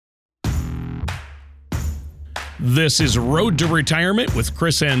This is Road to Retirement with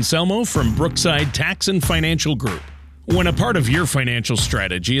Chris Anselmo from Brookside Tax and Financial Group. When a part of your financial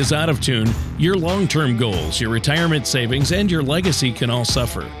strategy is out of tune, your long-term goals, your retirement savings, and your legacy can all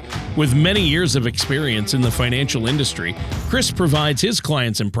suffer. With many years of experience in the financial industry, Chris provides his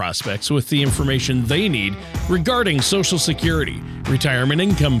clients and prospects with the information they need regarding Social Security, retirement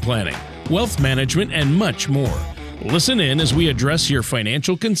income planning, wealth management, and much more. Listen in as we address your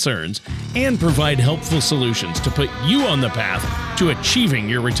financial concerns and provide helpful solutions to put you on the path to achieving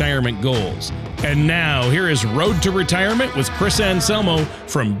your retirement goals. And now, here is Road to Retirement with Chris Anselmo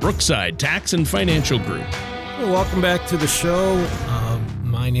from Brookside Tax and Financial Group. Well, welcome back to the show.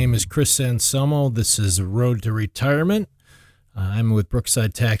 My name is Chris Anselmo. This is Road to Retirement. I'm with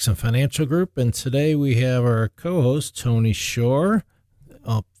Brookside Tax and Financial Group, and today we have our co-host, Tony Shore.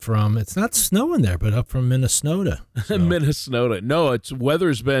 Up from, it's not snowing there, but up from Minnesota. So. Minnesota. No,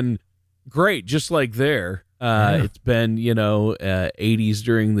 weather's been great, just like there. It's been, 80s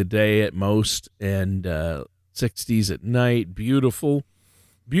during the day at most and 60s at night. Beautiful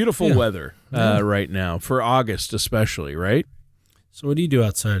weather right now for August especially, right? So what do you do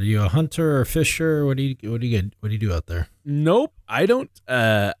outside? Are you a hunter or a fisher? What do you do out there? Nope, I don't.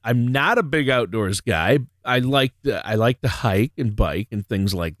 I'm not a big outdoors guy. I like to hike and bike and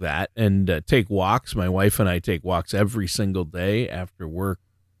things like that, and take walks. My wife and I take walks every single day after work,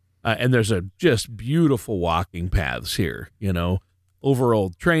 and there's just beautiful walking paths here. Over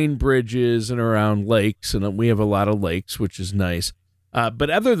old train bridges and around lakes, and we have a lot of lakes, which is nice. But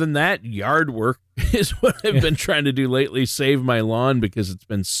other than that, yard work is what I've been trying to do lately. Save my lawn because it's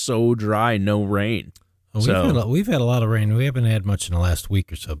been so dry, no rain. We've had a lot of rain. We haven't had much in the last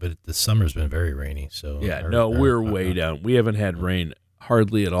week or so, but the summer's been very rainy. So we're way down. We haven't had rain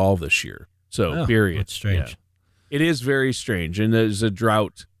hardly at all this year. So period. That's strange. Yeah. It is very strange, and there's a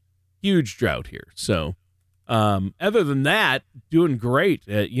drought, huge drought here. So other than that, doing great.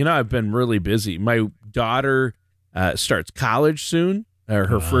 I've been really busy. My daughter starts college soon,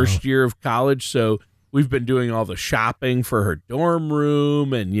 her first year of college. So we've been doing all the shopping for her dorm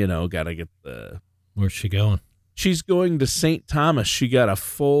room, and got to get the. Where's she going? She's going to St. Thomas. She got a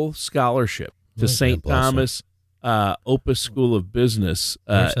full scholarship to St. Thomas Opus School of Business.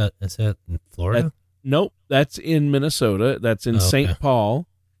 Where's that? Is that in Florida? Nope, that's in Minnesota. That's in St. Paul.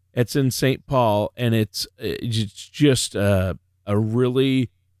 It's in St. Paul, and it's just a really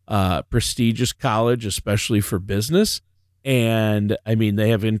prestigious college, especially for business. And I mean, they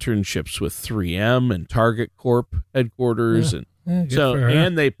have internships with 3M and Target Corp headquarters, and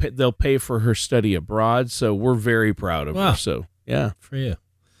they'll pay for her study abroad. So we're very proud of her. So for you.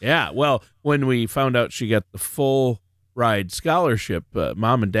 Yeah. Well, when we found out she got the full ride scholarship,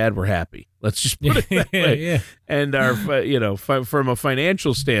 mom and dad were happy. Let's just put it that way. Yeah. And our, from a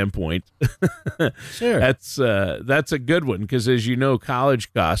financial standpoint, sure, that's a good one because, as you know,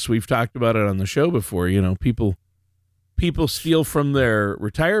 college costs. We've talked about it on the show before. People steal from their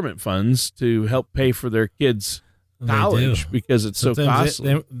retirement funds to help pay for their kids' college because it's so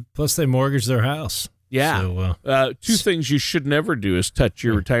costly. Plus, they mortgage their house. Yeah. So, two things you should never do is touch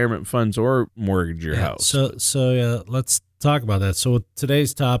your retirement funds or mortgage your house. So let's talk about that. So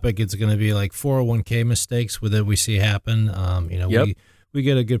today's topic is going to be like 401k mistakes that we see happen. We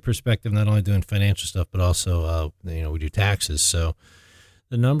get a good perspective not only doing financial stuff but also we do taxes. So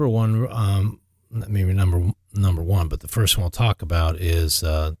the number one, maybe number one, but the first one we'll talk about is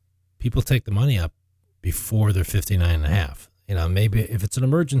people take the money up before they're 59 and a half. Maybe if it's an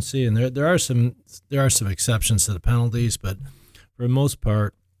emergency, and there are some exceptions to the penalties, but for the most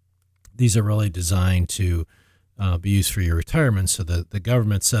part, these are really designed to be used for your retirement. So the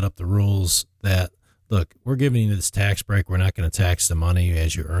government set up the rules that, look, we're giving you this tax break. We're not going to tax the money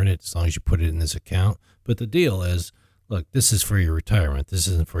as you earn it, as long as you put it in this account. But the deal is, look, this is for your retirement. This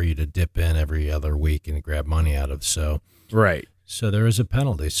isn't for you to dip in every other week and grab money out of. So right. So there is a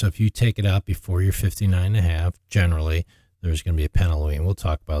penalty. So if you take it out before you're 59 and a half, generally, there's going to be a penalty, and we'll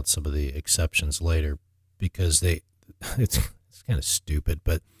talk about some of the exceptions later because it's kind of stupid,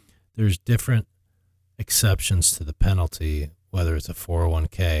 but there's different exceptions to the penalty, whether it's a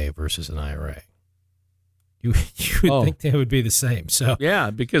 401k versus an IRA. You would think they would be the same. So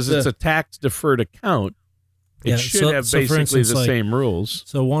yeah, because it's a tax deferred account. It should have basically the same rules.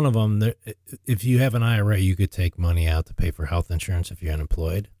 So one of them, if you have an IRA, you could take money out to pay for health insurance if you're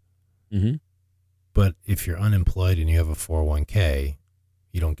unemployed. Mm-hmm. But if you're unemployed and you have a 401k,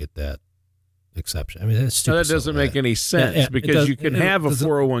 you don't get that exception. I mean, that's stupid. So that doesn't make any sense because you can have a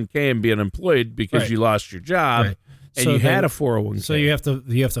 401k and be unemployed because you lost your job and you had a 401k. So you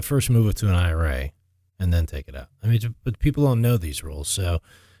have to first move it to an IRA and then take it out. I mean, but people don't know these rules. So,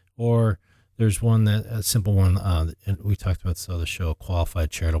 or There's one a simple one, and we talked about this on the show, qualified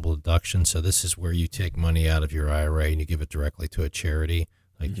charitable deduction. So this is where you take money out of your IRA and you give it directly to a charity,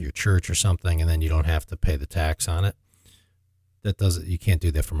 like your church or something, and then you don't have to pay the tax on it. You can't do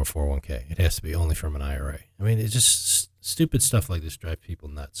that from a 401k. It has to be only from an IRA. I mean, it's just stupid stuff like this drive people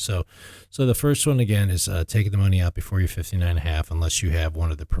nuts. So the first one again is taking the money out before you're 59 and a half, unless you have one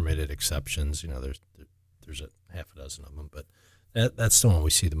of the permitted exceptions. There's a half a dozen of them, but that's the one we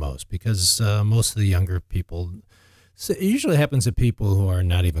see the most, because most of the younger people, so it usually happens to people who are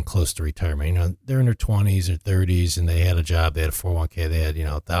not even close to retirement. They're in their 20s or 30s and they had a job, they had a 401k, they had,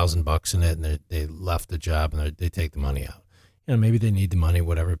 $1,000 in it, and they left the job and they take the money out. Maybe they need the money,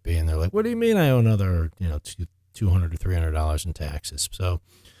 whatever it be, and they're like, what do you mean I owe another, $200 or $300 in taxes? So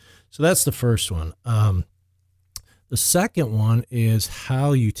that's the first one. The second one is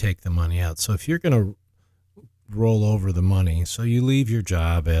how you take the money out. So if you're going to roll over the money, so you leave your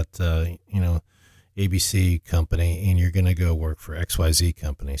job at, ABC company and you're going to go work for XYZ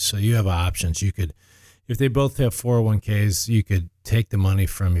company. So you have options. You could, if they both have 401ks, you could take the money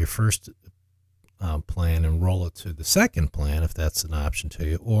from your first plan and roll it to the second plan, if that's an option to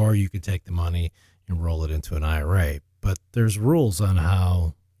you, or you could take the money and roll it into an IRA. But there's rules on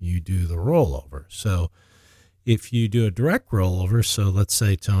how you do the rollover. So if you do a direct rollover, so let's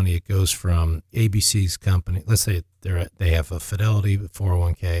say, Tony, it goes from ABC's company. Let's say they have a Fidelity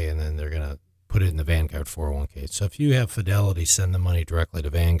 401k, and then they're going to put it in the Vanguard 401k. So if you have Fidelity send the money directly to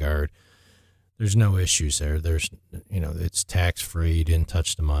Vanguard, there's no issues there. There's, it's tax-free. You didn't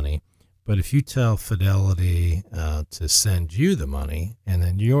touch the money. But if you tell Fidelity to send you the money and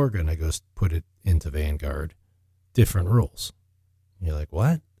then you're going to go put it into Vanguard, different rules. You're like,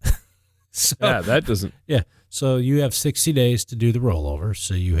 what? That doesn't. Yeah. So you have 60 days to do the rollover.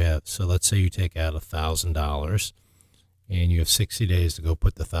 So let's say you take out $1,000 and you have 60 days to go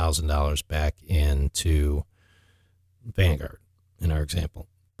put the $1,000 back into Vanguard in our example.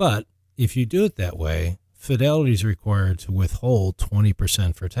 But if you do it that way, Fidelity is required to withhold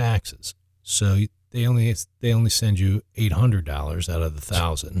 20% for taxes. So they only send you $800 out of the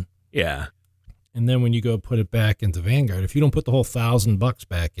 $1,000. Yeah. And then when you go put it back into Vanguard, if you don't put the whole $1,000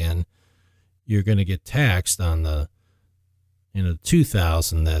 back in, you're going to get taxed on the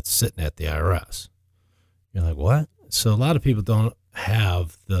 $2,000 that's sitting at the IRS. You're like, what? So a lot of people don't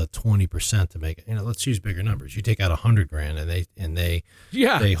have the 20% to make it. Let's use bigger numbers. You take out $100,000 and they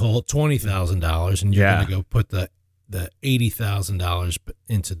hold $20,000, and you're going to go put the $80,000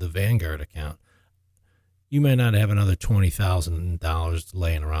 into the Vanguard account. You may not have another $20,000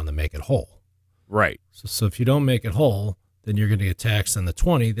 laying around to make it whole. Right. So if you don't make it whole, then you're going to get taxed on the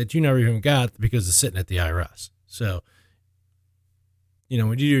 20 that you never even got because it's sitting at the IRS. So, when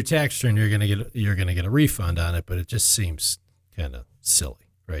you do your tax return, you're going to get a refund on it, but it just seems kind of silly,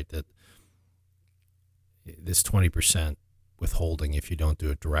 right? That this 20% withholding if you don't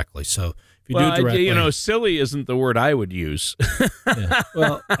do it directly. So if you do it directly, silly isn't the word I would use. Yeah.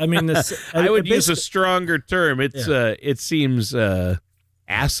 Well, I mean, I would use a stronger term. It seems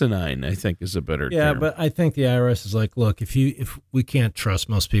asinine, I think, is a better term. Yeah, but I think the IRS is like, look, if we can't trust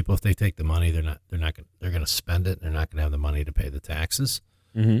most people, if they take the money, they're going to spend it. They're not going to have the money to pay the taxes.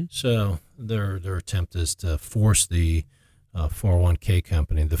 Mm-hmm. So their attempt is to force the 401k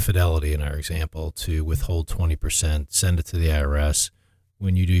company, the Fidelity in our example, to withhold 20%, send it to the IRS.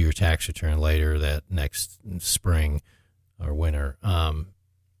 When you do your tax return later that next spring or winter,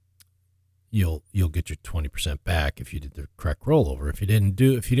 you'll get your 20% back if you did the correct rollover. If you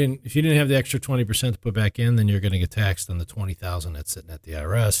didn't have the extra 20% to put back in, then you're going to get taxed on the $20,000 that's sitting at the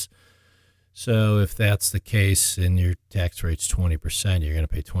IRS. So if that's the case and your tax rate's 20%, you're going to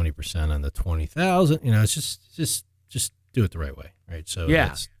pay 20% on the $20,000. It's just do it the right way, right? So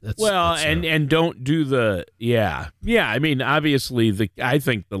that's and don't do the I mean, obviously I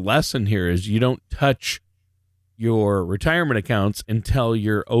think the lesson here is you don't touch your retirement accounts until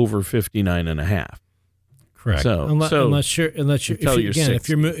you're over 59 and a half. Correct. So unless you're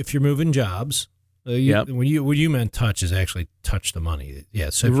if you're moving jobs, what you meant touch is actually touch the money. Yeah.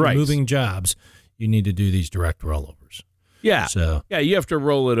 So if you're moving jobs, you need to do these direct rollovers. Yeah. So you have to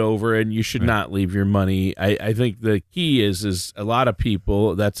roll it over, and you should not leave your money. I think the key is a lot of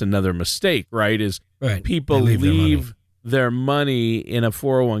people, that's another mistake, right? People leave their money in a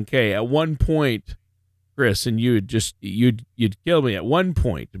 401k. At one point, Chris, and you'd kill me. At one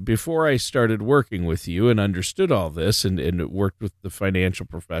point, before I started working with you and understood all this and worked with the financial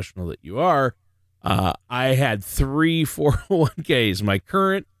professional that you are, I had 3 401ks, my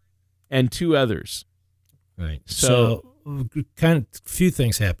current and 2 others. Right. So kind of few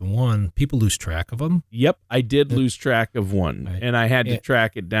things happen. One, people lose track of them. Yep, I did lose track of one, right. And I had to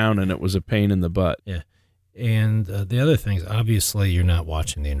track it down, and it was a pain in the butt. Yeah. And the other thing is, obviously, you're not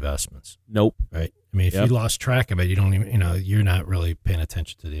watching the investments. Nope. Right. I mean, if you lost track of it, you don't even, you're not really paying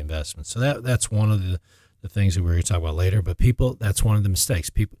attention to the investments. So that's one of the things that we're going to talk about later. But people, that's one of the mistakes.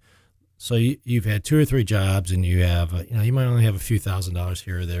 People. So you've had 2 or 3 jobs, and you have, you might only have a few $1,000s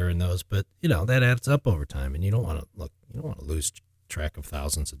here or there in those, but that adds up over time, and you don't want to lose track of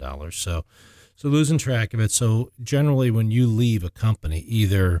thousands of dollars. So losing track of it. So generally, when you leave a company,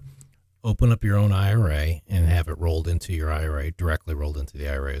 either open up your own IRA and have it rolled into your IRA, directly rolled into the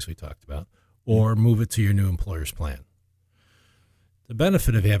IRA, as we talked about, or move it to your new employer's plan. The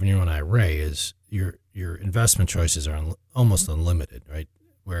benefit of having your own IRA is your investment choices are almost unlimited, right?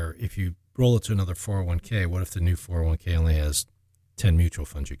 Where if you roll it to another 401k, what if the new 401k only has 10 mutual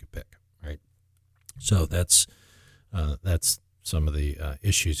funds you could pick, right? So that's some of the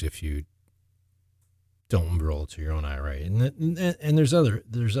issues if you don't roll it to your own IRA, and there's other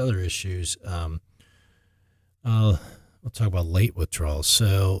issues. We'll talk about late withdrawals.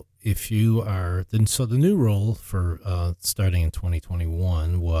 So if you are the new rule for starting in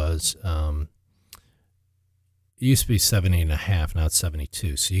 2021 was. It used to be 70.5, now it's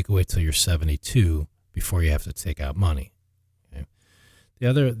 72. So you can wait till you're 72 before you have to take out money. Okay?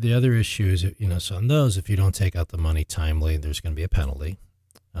 The other issue is, so on those, if you don't take out the money timely, there's going to be a penalty.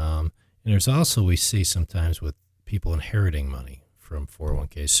 And there's also, we see sometimes with people inheriting money from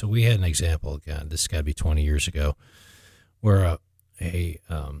 401ks. So we had an example, God, this got to be 20 years ago, where a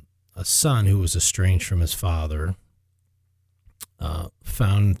son who was estranged from his father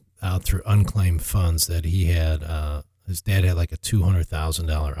found out through unclaimed funds that he had, his dad had like a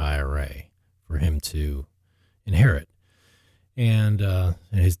 $200,000 IRA for him to inherit. And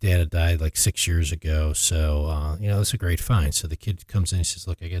his dad had died like 6 years ago. So, it's a great find. So the kid comes in and says,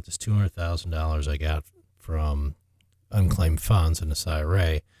 look, I got this $200,000 I got from unclaimed funds in this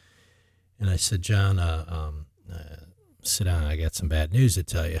IRA. And I said, John, sit down. I got some bad news to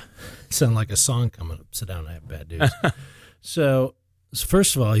tell you. It sounded like a song coming up. Sit down. I have bad news. So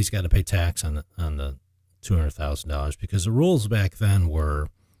first of all, he's got to pay tax on the $200,000 because the rules back then were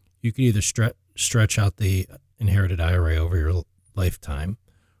you could either stretch out the inherited IRA over your lifetime,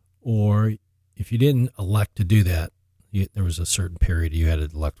 or if you didn't elect to do that, there was a certain period you had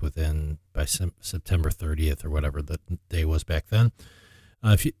to elect within by September 30th or whatever the day was back then.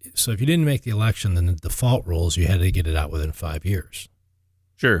 If you didn't make the election, then the default rules, you had to get it out within 5 years.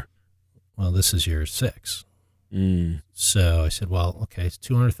 Sure. Well, this is year 6. So I said, well, okay, it's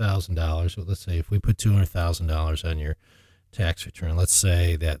 $200,000. So let's say if we put $200,000 on your tax return, let's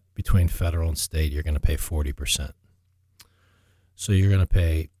say that between federal and state, you're going to pay 40%. So you're going to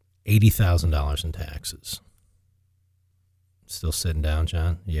pay $80,000 in taxes. Still sitting down,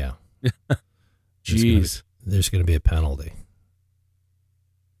 John? Yeah. Jeez. There's going to be a penalty.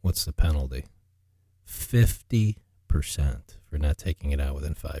 What's the penalty? 50% for not taking it out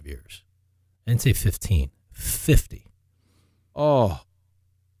within 5 years. I didn't say 15. 50. Oh.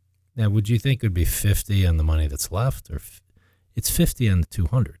 Now, would you think it would be 50 on the money that's left, or it's 50 on the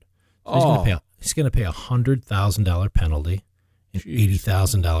 200? So he's going to pay $100,000 penalty and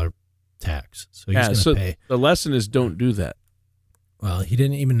 $80,000 tax. So he's going to pay. The lesson is don't do that. Well, he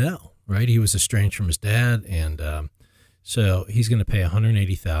didn't even know, right? He was estranged from his dad, and so he's going to pay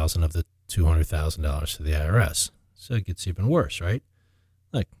 $180,000 of the $200,000 to the IRS. So it gets even worse, right?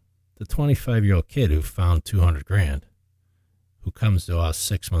 Like the 25-year-old kid who found $200,000, who comes to us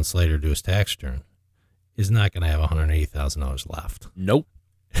 6 months later to do his tax return, is not going to have $180,000 left. Nope.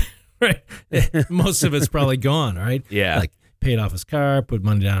 Right. Most of it's probably gone, right? Yeah. Like paid off his car, put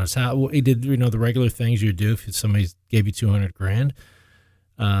money down his house. Well, he did, the regular things you do if somebody gave you $200,000.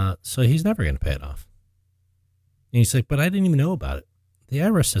 So he's never going to pay it off. And he's like, but I didn't even know about it. The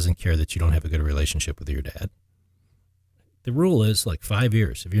IRS doesn't care that you don't have a good relationship with your dad. The rule is like 5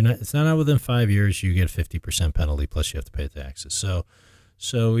 years. If it's not out within 5 years, you get a 50% penalty plus you have to pay taxes.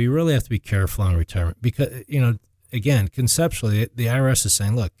 So you really have to be careful on retirement because, again, conceptually, the IRS is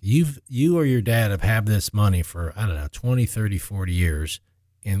saying, look, you or your dad have had this money for, 20, 30, 40 years,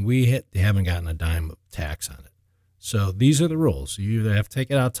 and we haven't gotten a dime of tax on it. So these are the rules. You either have to take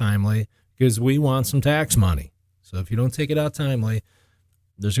it out timely because we want some tax money. So if you don't take it out timely,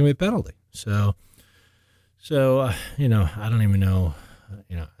 there's going to be a penalty. So I don't even know,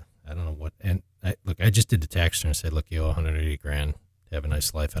 I don't know what, and I just did the tax return and said, look, you owe $180,000 to have a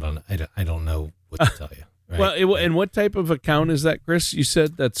nice life. I don't know what to tell you. Right? Well, and what type of account is that, Chris? You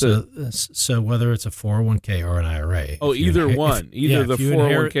said that's so whether it's a 401k or an IRA. Oh, either one, either the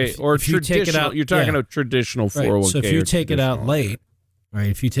 401k or if you traditional. take it out, you're talking about traditional 401k. Right. So if you take it out late, right?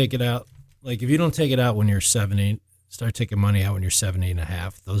 If you take it out, like if you don't take it out when you're 70, start taking money out when you're 70 and a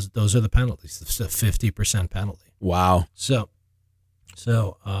half. Those are the penalties. It's a 50% penalty. Wow. So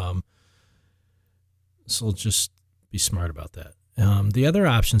just be smart about that. The other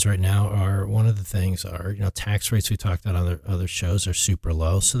options right now are, one of the things are, tax rates we talked about on other shows are super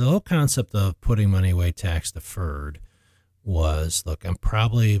low. So the whole concept of putting money away tax deferred was, look, I'm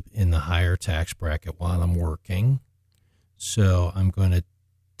probably in the higher tax bracket while I'm working. So I'm going to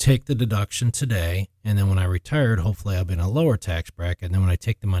take the deduction today. And then when I retired, hopefully I'll be in a lower tax bracket. And then when I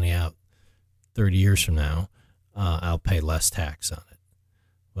take the money out 30 years from now, I'll pay less tax on it.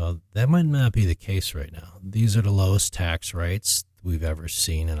 Well, that might not be the case right now. These are the lowest tax rates we've ever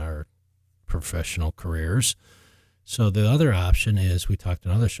seen in our professional careers. So the other option is, we talked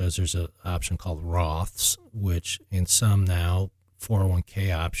in other shows, there's an option called Roths, which in some now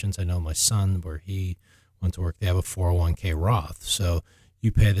 401k options, I know my son, where he went to work, they have a 401k Roth. So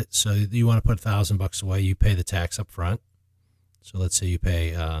you pay that. So you want to put $1,000 away, you pay the tax up front. So let's say you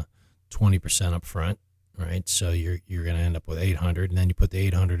pay 20% up front. Right, so you're going to end up with $800, and then you put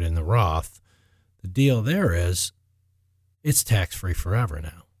the $800 in the Roth. The deal there is, it's tax free forever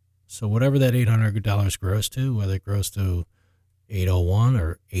now. So whatever that $800 grows to, whether it grows to $801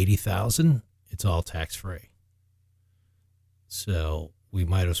 or $80,000, it's all tax free. So we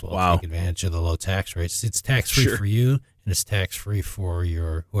might as well take advantage of the low tax rates. It's tax free for you, and it's tax free for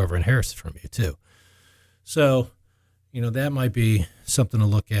your whoever inherits it from you too. So, that might be something to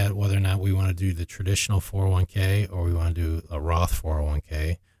look at, whether or not we want to do the traditional 401k or we want to do a Roth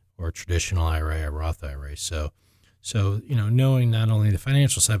 401k or a traditional IRA or Roth IRA. So knowing not only the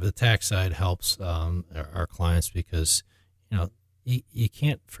financial side, but the tax side helps our clients, because, you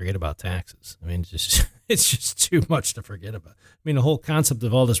can't forget about taxes. I mean, it's just too much to forget about. I mean, the whole concept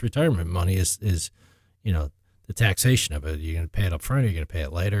of all this retirement money is the taxation of it. You're going to pay it up front, or you're going to pay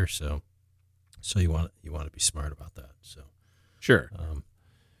it later. So you want to be smart about that. So sure.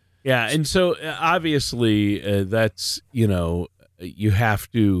 Yeah. And so obviously that's, you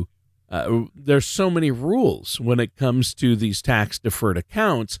have to, there's so many rules when it comes to these tax deferred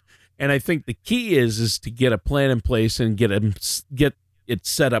accounts. And I think the key is to get a plan in place and get it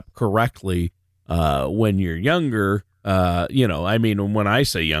set up correctly when you're younger. When I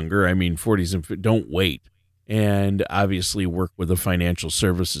say younger, I mean 40s and 50s, don't wait. And obviously work with a financial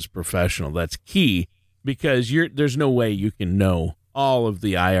services professional. That's key, because there's no way you can know all of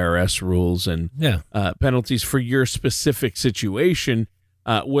the IRS rules and penalties for your specific situation.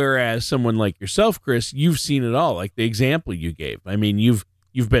 Whereas someone like yourself, Chris, you've seen it all, like the example you gave. I mean, you've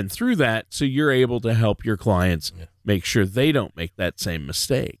been through that, so you're able to help your clients make sure they don't make that same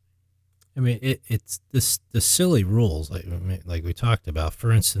mistake. I mean, it's the silly rules like we talked about.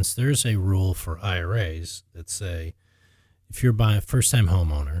 For instance, there's a rule for IRAs that say, if you're buying a first-time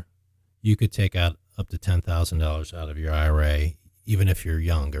homeowner, you could take out up to $10,000 out of your IRA, even if you're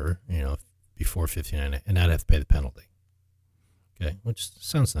younger, before 59, and not have to pay the penalty. Okay, which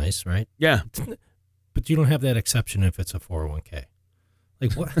sounds nice, right? Yeah. But you don't have that exception if it's a 401k.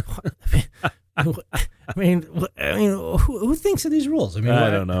 Like what? I mean, who thinks of these rules? I mean, I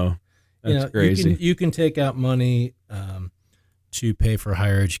don't know. That's crazy. You can take out money to pay for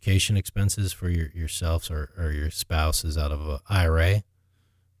higher education expenses for yourselves or your spouses out of an IRA,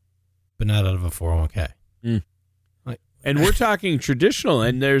 but not out of a 401k. Mm. And we're talking traditional,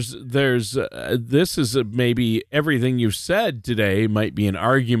 and this is maybe everything you've said today might be an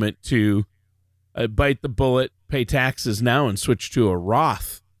argument to bite the bullet, pay taxes now, and switch to a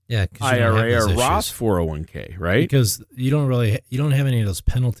Roth. Yeah, IRA or Roth 401k, right? Because you don't have any of those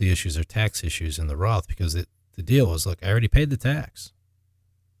penalty issues or tax issues in the Roth, because the deal was, look, I already paid the tax.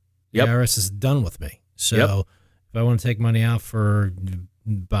 The IRS is done with me. So if I want to take money out for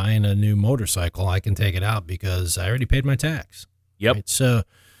buying a new motorcycle, I can take it out because I already paid my tax. Yep. Right?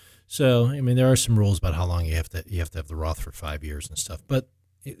 So I mean, there are some rules about how long you have to have the Roth for 5 years and stuff. But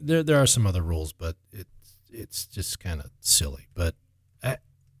there are some other rules, but it's just kind of silly. But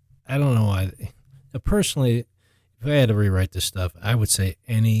I don't know why. Personally, if I had to rewrite this stuff, I would say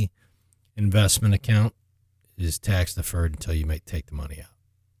any investment account is tax deferred until you take the money out.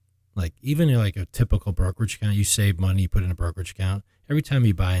 Like even like a typical brokerage account, you save money, you put in a brokerage account. Every time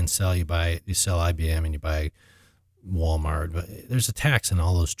you buy and sell, you sell IBM and you buy Walmart. But there's a tax in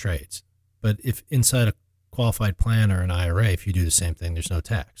all those trades. But if inside a qualified plan or an IRA, if you do the same thing, there's no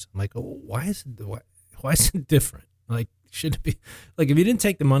tax. I'm like, why is it different? Like, should it be like if you didn't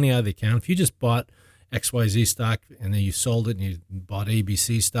take the money out of the account, if you just bought XYZ stock and then you sold it and you bought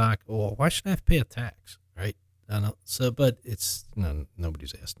ABC stock. Well, why should I have to pay a tax, right? I don't know. So, but it's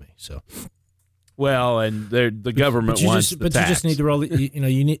nobody's asked me. So, well, and the government wants the tax. You just need to roll.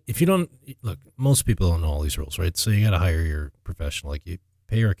 You need, if you don't look, most people don't know all these rules, right? So you got to hire your professional, like you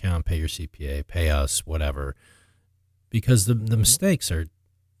pay your accountant, pay your CPA, pay us, whatever, because the mistakes they're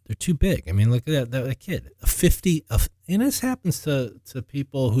too big. I mean, look at that kid, and this happens to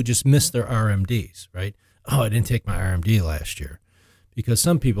people who just miss their RMDs, right? Oh, I didn't take my RMD last year, because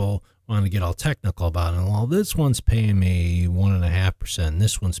some people want to get all technical about it. Well, this one's paying me 1.5%,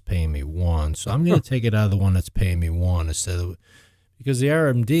 this one's paying me 1%, so I'm going to take it out of the one that's paying me 1% instead of, because the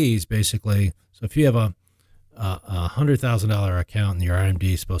RMDs basically. So if you have a $100,000 account and your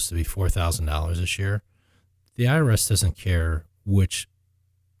RMD is supposed to be $4,000 this year, the IRS doesn't care which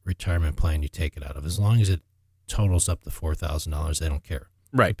retirement plan you take it out of, as long as it totals up to $4,000. They don't care.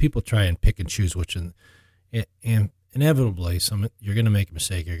 Right. People try and pick and choose which, and inevitably, you're going to make a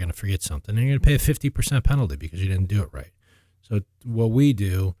mistake. You're going to forget something, and you're going to pay a 50% penalty because you didn't do it right. So what we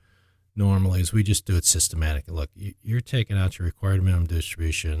do normally is we just do it systematically. Look, you're taking out your required minimum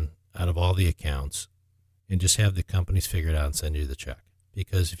distribution out of all the accounts, and just have the companies figure it out and send you the check.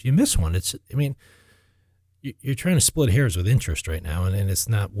 Because if you miss one, you're trying to split hairs with interest right now, and it's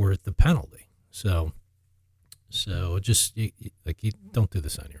not worth the penalty. So just you don't do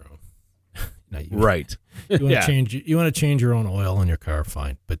this on your own. Right. You want to change. You want to change your own oil in your car,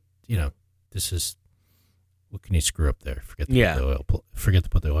 fine. But this is, what can you screw up there? Forget to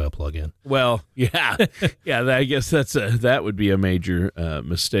put the oil plug in. Well, yeah, I guess that would be a major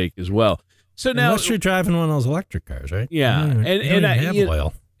mistake as well. So now, unless you're driving one of those electric cars, right? Yeah, and I have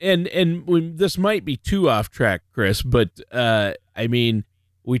oil. And this might be too off track, Chris, but I mean,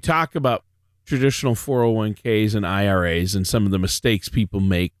 we talk about traditional 401ks and IRAs and some of the mistakes people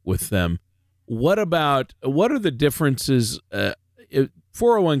make with them. What are the differences?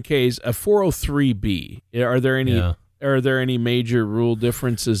 401ks, a 403b. Are there any major rule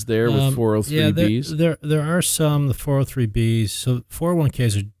differences there with 403bs? Yeah, there are some. The 403bs. So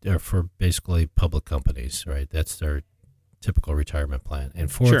 401ks are for basically public companies, right? That's their typical retirement plan. And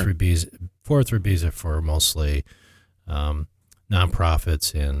 403bs are for mostly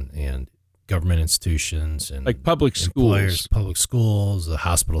nonprofits and government institutions and like public schools, the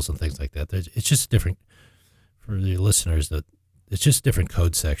hospitals and things like that. It's just different for the listeners, that it's just a different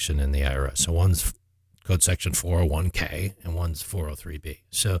code section in the IRS. So one's code section 401k and one's 403b.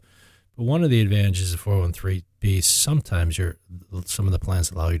 So, but one of the advantages of 403b, sometimes some of the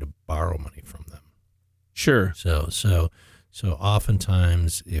plans allow you to borrow money from them. Sure. So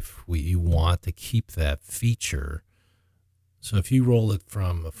oftentimes if you want to keep that feature, so if you roll it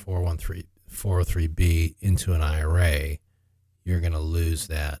from a 403b into an IRA, you're going to lose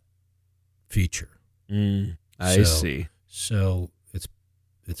that feature. I see. So it's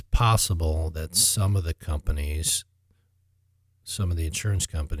possible that some of the companies, some of the insurance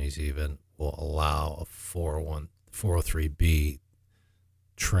companies even, will allow a 403b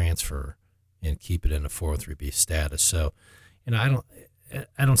transfer and keep it in a 403b status. So,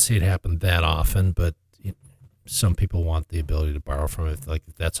 I don't see it happen that often, but some people want the ability to borrow from it. Like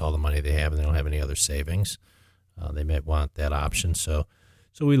if that's all the money they have and they don't have any other savings, they might want that option. So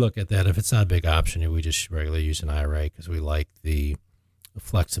we look at that. If it's not a big option, we just regularly use an IRA because we like the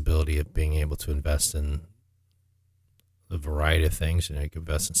flexibility of being able to invest in a variety of things. You can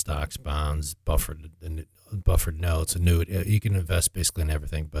invest in stocks, bonds, buffered notes, annuity. You can invest basically in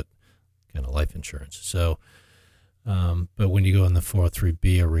everything but kind of life insurance. So, but when you go in the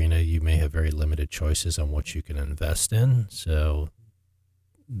 403b arena, you may have very limited choices on what you can invest in. So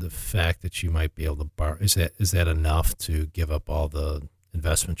the fact that you might be able to borrow, is that enough to give up all the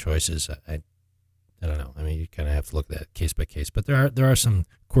investment choices? I don't know. I mean, you kind of have to look at that case by case, but there are some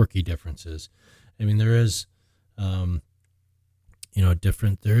quirky differences. I mean, there is,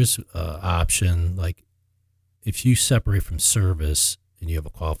 option, like if you separate from service and you have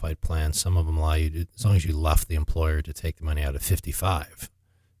a qualified plan, some of them allow you to, as long as you left the employer, to take the money out at 55.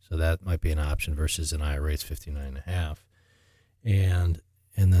 So that might be an option versus an IRA is 59.5. And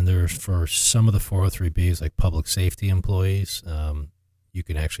then there's, for some of the 403bs, like public safety employees, you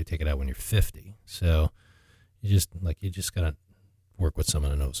can actually take it out when you're 50. So you just got to work with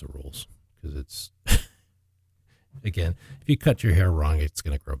someone who knows the rules, because it's, again, if you cut your hair wrong, it's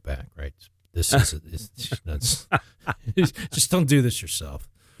going to grow back, right? This is just don't do this yourself.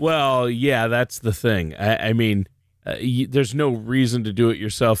 Well, yeah, that's the thing. I mean, there's no reason to do it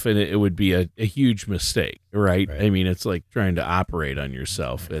yourself, and it would be a huge mistake, right? I mean, it's like trying to operate on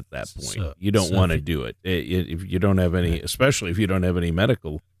yourself at that point. You don't want to do it if you don't have any, especially if you don't have any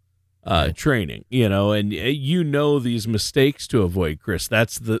medical training, and these mistakes to avoid, Chris.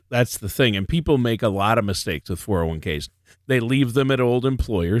 That's the thing. And people make a lot of mistakes with 401ks. They leave them at old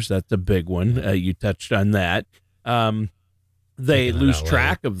employers. That's a big one. You touched on that. They lose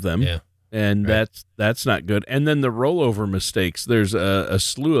track of them. Yeah. And that's not good. And then the rollover mistakes, there's a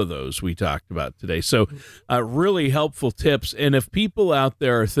slew of those we talked about today. So really helpful tips. And if people out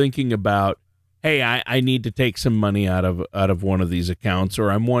there are thinking about, hey, I need to take some money out of one of these accounts,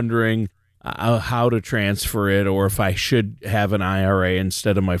 or I'm wondering how to transfer it, or if I should have an IRA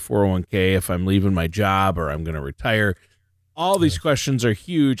instead of my 401k if I'm leaving my job or I'm going to retire. All these questions are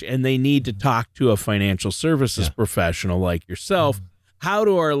huge, and they need to talk to a financial services professional like yourself. How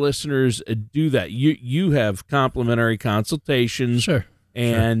do our listeners do that? You have complimentary consultations. Sure.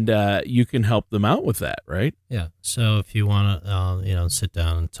 And you can help them out with that, right? Yeah. So if you want to, sit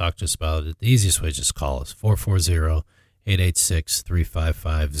down and talk to us about it, the easiest way is just call us,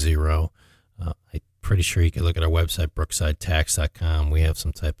 440-886-3550. I'm pretty sure you can look at our website, brooksidetax.com. We have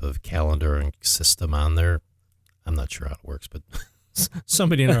some type of calendaring system on there. I'm not sure how it works, but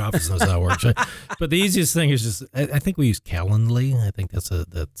somebody in our office knows how it works. Right? But the easiest thing is just, I think we use Calendly. I think that's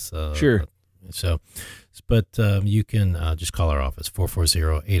sure. So, but you can just call our office,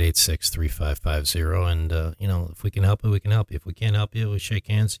 440-886-3550. And, if we can help you, we can help you. If we can't help you, we shake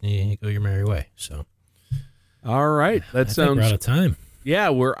hands and you go your merry way. So, all right. I think we're out of time. Yeah,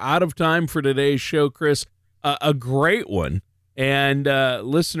 we're out of time for today's show, Chris. A great one. And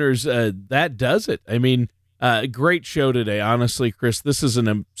listeners, that does it. I mean, great show today. Honestly, Chris, this is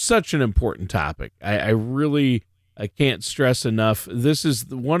such an important topic. I can't stress enough. This is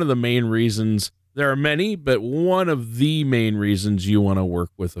one of the main reasons. There are many, but one of the main reasons you want to work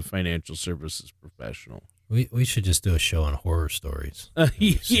with a financial services professional. We should just do a show on horror stories.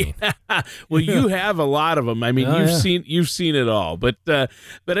 Yeah. Well, you have a lot of them. I mean, you've seen it all. But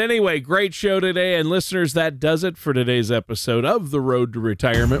anyway, great show today. And listeners, that does it for today's episode of The Road to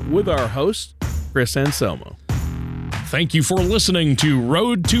Retirement with our host, Chris Anselmo. Thank you for listening to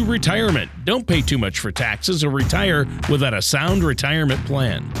Road to Retirement. Don't pay too much for taxes or retire without a sound retirement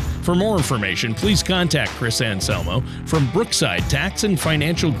plan. For more information, please contact Chris Anselmo from Brookside Tax and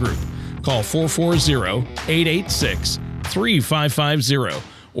Financial Group. Call 440-886-3550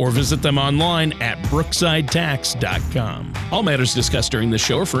 or visit them online at brooksidetax.com. All matters discussed during this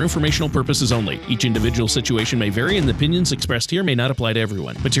show are for informational purposes only. Each individual situation may vary, and the opinions expressed here may not apply to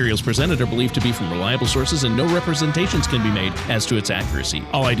everyone. Materials presented are believed to be from reliable sources, and no representations can be made as to its accuracy.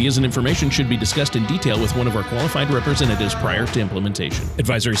 All ideas and information should be discussed in detail with one of our qualified representatives prior to implementation.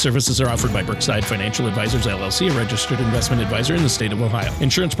 Advisory services are offered by Brookside Financial Advisors, LLC, a registered investment advisor in the state of Ohio.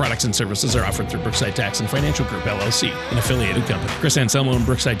 Insurance products and services are offered through Brookside Tax and Financial Group, LLC, an affiliated company. Chris Anselmo and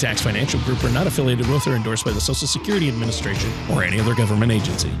Brookside Tax Financial Group are not affiliated with or endorsed by the Social Security Administration or any other government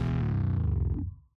agency.